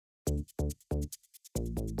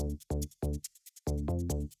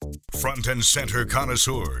Front and center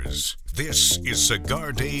connoisseurs, this is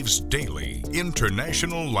Cigar Dave's Daily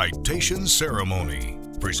International Lightation Ceremony,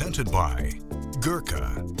 presented by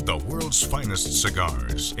Gurkha, the world's finest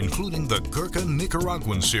cigars, including the Gurkha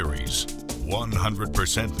Nicaraguan series,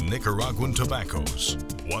 100% Nicaraguan tobaccos,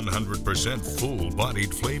 100%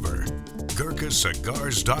 full-bodied flavor,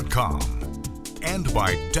 GurkhaCigars.com, and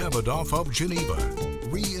by Davidoff of Geneva,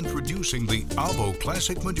 reintroducing the Abo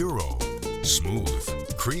Classic Maduro.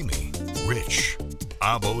 Smooth, creamy, rich.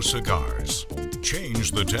 Abo cigars. Change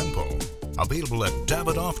the tempo. Available at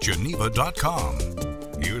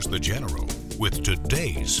DavidoffGeneva.com. Here's the General with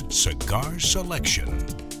today's cigar selection.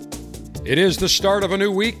 It is the start of a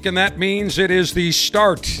new week, and that means it is the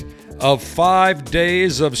start of 5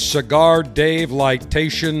 days of Cigar Dave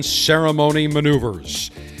Lightation Ceremony maneuvers.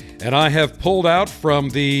 And I have pulled out from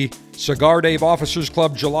the Cigar Dave Officers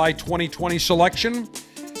Club July 2020 selection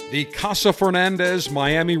the Casa Fernandez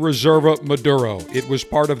Miami Reserva Maduro. It was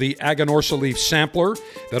part of the Aganorsa Leaf Sampler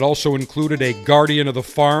that also included a Guardian of the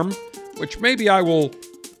Farm, which maybe I will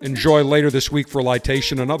enjoy later this week for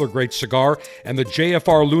lightation, another great cigar, and the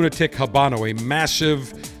JFR Lunatic Habano, a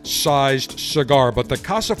massive-sized cigar. But the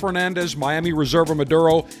Casa Fernandez Miami Reserva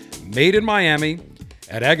Maduro, made in Miami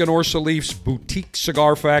at Aganorsa Leaf's Boutique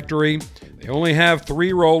Cigar Factory. They only have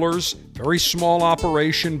 3 rollers, very small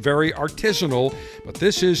operation, very artisanal, but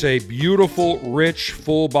this is a beautiful, rich,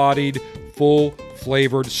 full-bodied,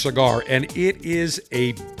 full-flavored cigar, and it is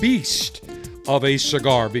a beast of a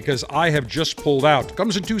cigar because I have just pulled out. It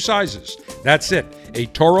comes in 2 sizes. That's it. A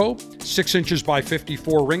Toro, 6 inches by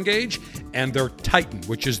 54 ring gauge, and their Titan,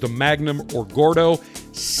 which is the Magnum or Gordo,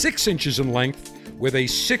 6 inches in length, with a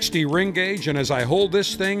 60 ring gauge, and as I hold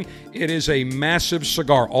this thing, it is a massive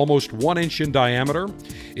cigar, almost 1 inch in diameter.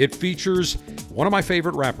 It features one of my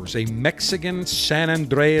favorite wrappers, a Mexican San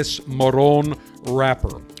Andreas Moron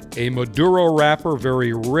wrapper. A Maduro wrapper,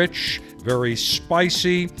 very rich, very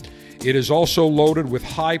spicy. It is also loaded with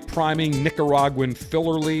high priming Nicaraguan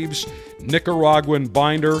filler leaves, Nicaraguan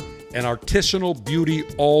binder, and artisanal beauty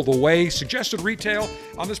all the way. Suggested retail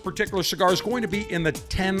on this particular cigar is going to be in the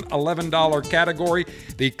 $10, $11 category.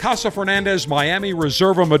 The Casa Fernandez Miami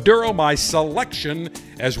Reserva Maduro, my selection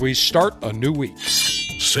as we start a new week.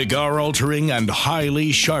 Cigar-altering and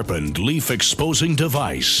highly sharpened leaf-exposing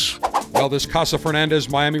device. Well, this Casa Fernandez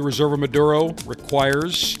Miami Reserva Maduro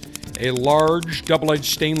requires a large double-edged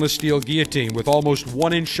stainless steel guillotine with almost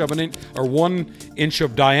 1 inch of 1 inch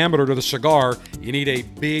of diameter to the cigar. You need a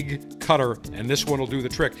big cutter, and this one will do the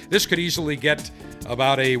trick. This could easily get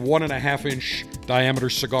about a 1.5 inch diameter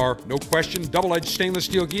cigar, no question. Double-edged stainless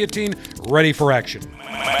steel guillotine, ready for action.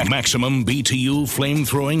 Maximum BTU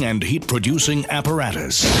flame-throwing and heat-producing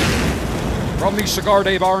apparatus. From the Cigar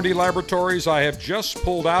Dave R&D Laboratories, I have just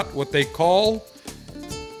pulled out what they call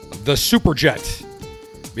the Superjet,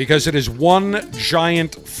 because it is one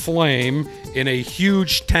giant flame in a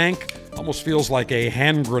huge tank. Almost feels like a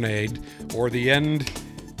hand grenade or the end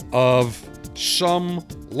of some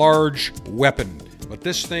large weapon. But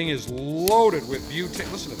this thing is loaded with butane.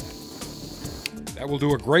 Listen to that. That will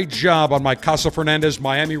do a great job on my Casa Fernandez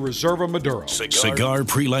Miami Reserva Maduro. Cigar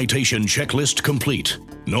pre-lightation checklist complete.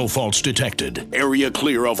 No faults detected. Area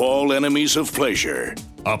clear of all enemies of pleasure.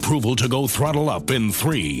 Approval to go throttle up in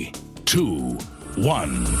 3, 2,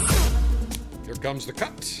 1. Here comes the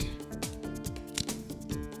cut.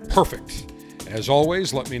 Perfect. As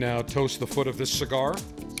always, let me now toast the foot of this cigar.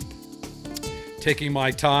 Taking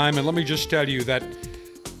my time, and let me just tell you that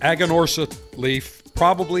Aganorsa Leaf,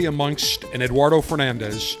 probably amongst an Eduardo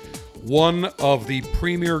Fernandez, one of the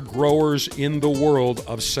premier growers in the world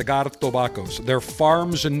of cigar tobaccos. Their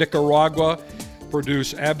farms in Nicaragua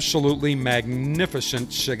produce absolutely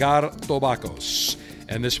magnificent cigar tobaccos.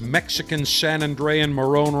 And this Mexican San Andrean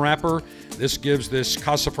Moron wrapper, this gives this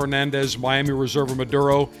Casa Fernandez Miami Reserva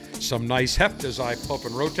Maduro some nice heft as I puff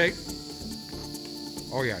and rotate.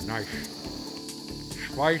 Oh yeah, nice.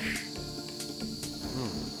 Spice.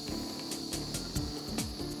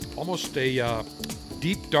 Almost a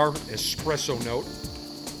deep, dark espresso note.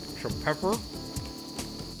 Some pepper.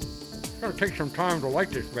 Gotta take some time to light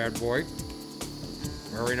this bad boy.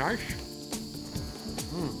 Very nice.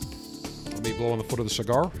 Let me blow on the foot of the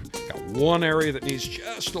cigar. Got one area that needs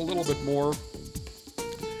just a little bit more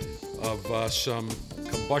of some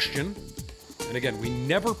combustion. And again, we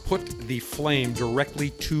never put the flame directly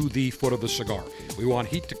to the foot of the cigar. We want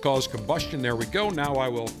heat to cause combustion. There we go. Now I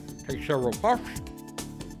will take several puffs.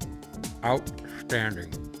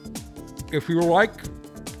 Outstanding. If you like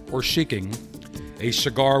or seeking a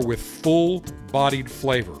cigar with full-bodied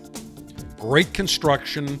flavor, great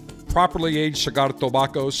construction, properly aged cigar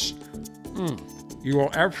tobaccos, You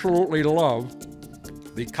will absolutely love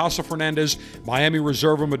the Casa Fernandez Miami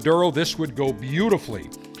Reserva Maduro. This would go beautifully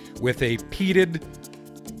with a peated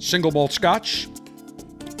single malt scotch.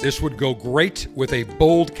 This would go great with a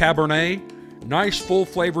bold Cabernet. Nice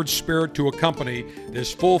full-flavored spirit to accompany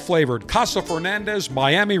this full-flavored Casa Fernandez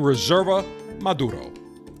Miami Reserva Maduro.